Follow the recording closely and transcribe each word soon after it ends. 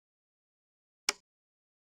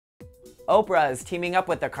Oprah is teaming up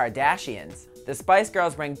with the Kardashians. The Spice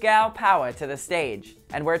Girls bring gal power to the stage.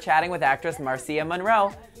 And we're chatting with actress Mircea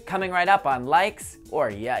Monroe, coming right up on Likes or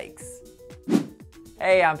Yikes.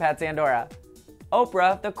 Hey, I'm Pat Sandora.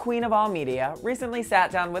 Oprah, the queen of all media, recently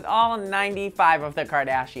sat down with all 95 of the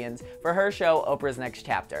Kardashians for her show Oprah's Next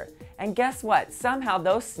Chapter. And guess what? Somehow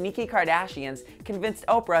those sneaky Kardashians convinced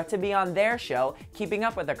Oprah to be on their show, Keeping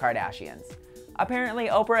Up with the Kardashians. Apparently,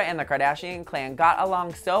 Oprah and the Kardashian clan got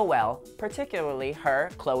along so well, particularly her,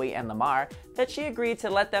 Khloe, and Lamar, that she agreed to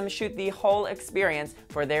let them shoot the whole experience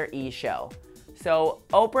for their E! show. So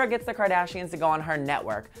Oprah gets the Kardashians to go on her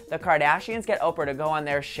network, the Kardashians get Oprah to go on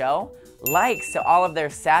their show, likes to all of their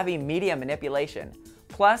savvy media manipulation.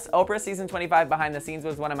 Plus, Oprah season 25 behind the scenes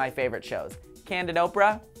was one of my favorite shows. Candid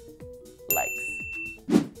Oprah? Likes.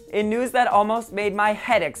 In news that almost made my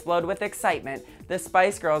head explode with excitement, the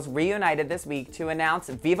Spice Girls reunited this week to announce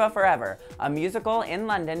Viva Forever, a musical in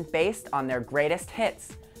London based on their greatest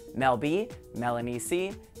hits. Mel B, Melanie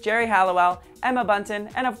C, Jerry Halliwell, Emma Bunton,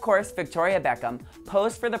 and of course Victoria Beckham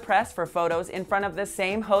posed for the press for photos in front of the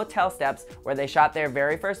same hotel steps where they shot their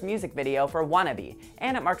very first music video for Wannabe,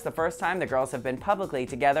 and it marks the first time the girls have been publicly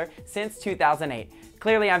together since 2008.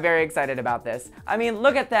 Clearly I'm very excited about this. I mean,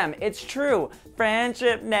 look at them, it's true.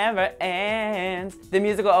 Friendship never ends. The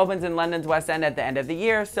musical opens in London's West End at the end of the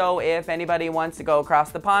year, so if anybody wants to go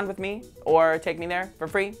across the pond with me or take me there for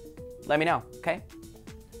free, let me know, okay?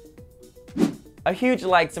 A huge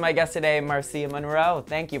like to my guest today, Mircea Monroe.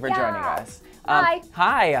 Thank you for joining us. Hi.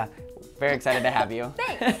 Hi. Very excited to have you.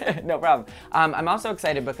 Thanks. No problem. I'm also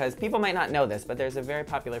excited because people might not know this, but there's a very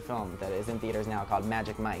popular film that is in theaters now called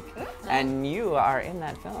Magic Mike. And you are in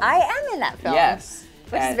that film. I am in that film. Yes.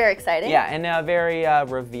 Which is very exciting. Yeah, in a very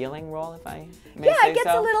revealing role, if I may say so. Yeah, it gets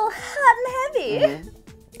a little hot and heavy.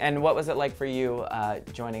 And what was it like for you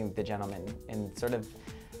joining the gentlemen in sort of,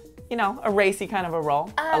 you know, a racy kind of a role?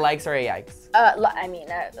 A likes or a yikes? I mean,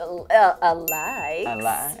 a like. A lie. A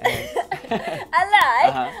like.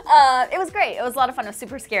 It was great. It was a lot of fun. It was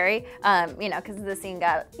super scary, you know, because the scene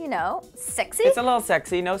got, you know, sexy. It's a little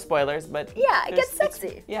sexy, no spoilers, but yeah, it gets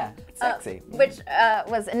sexy. Yeah, it's sexy. Which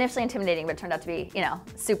was initially intimidating, but turned out to be, you know,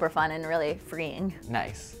 super fun and really freeing.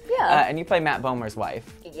 Nice. Yeah. And you play Matt Bomer's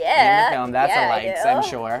wife. Yeah. In the film. That's yeah, a likes, I'm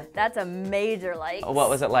sure. That's a major like. What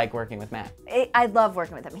was it like working with Matt? I love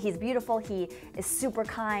working with him. He's beautiful. He is super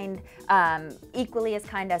kind, equally as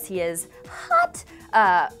kind as he is hot.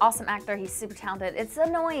 Awesome actor. He's super talented. It's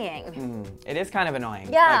annoying. It is kind of annoying.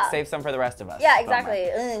 Yeah. Like, save some for the rest of us. Yeah, exactly.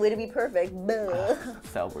 Way to be perfect.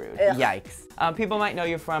 So rude. Ugh. Yikes. People might know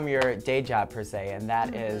you from your day job, per se, and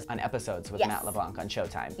that is on episodes with Matt LeBlanc on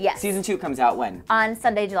Showtime. Yes. Season 2 comes out when? On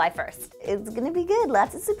Sunday, July 1st. It's gonna be good.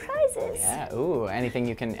 Lots of surprises. Yeah. Ooh.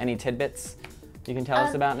 Any tidbits you can tell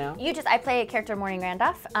us about now? I play a character, Maureen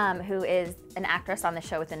Randolph, who is an actress on the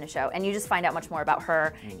show within the show, and you just find out much more about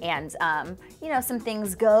her, and you know, some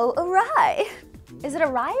things go awry. Is it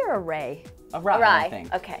awry or array? Awry, I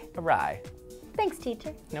think. Okay. Awry. Thanks,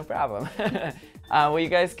 teacher. No problem. Well, you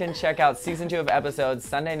guys can check out season 2 of episodes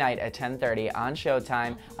Sunday night at 10:30 on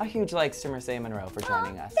Showtime. A huge likes to Mircea Monroe for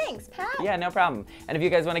joining us. Thanks, Pat. Yeah, no problem. And if you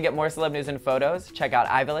guys want to get more celeb news and photos, check out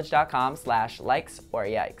iVillage.com/likes or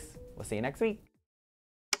yikes. We'll see you next week.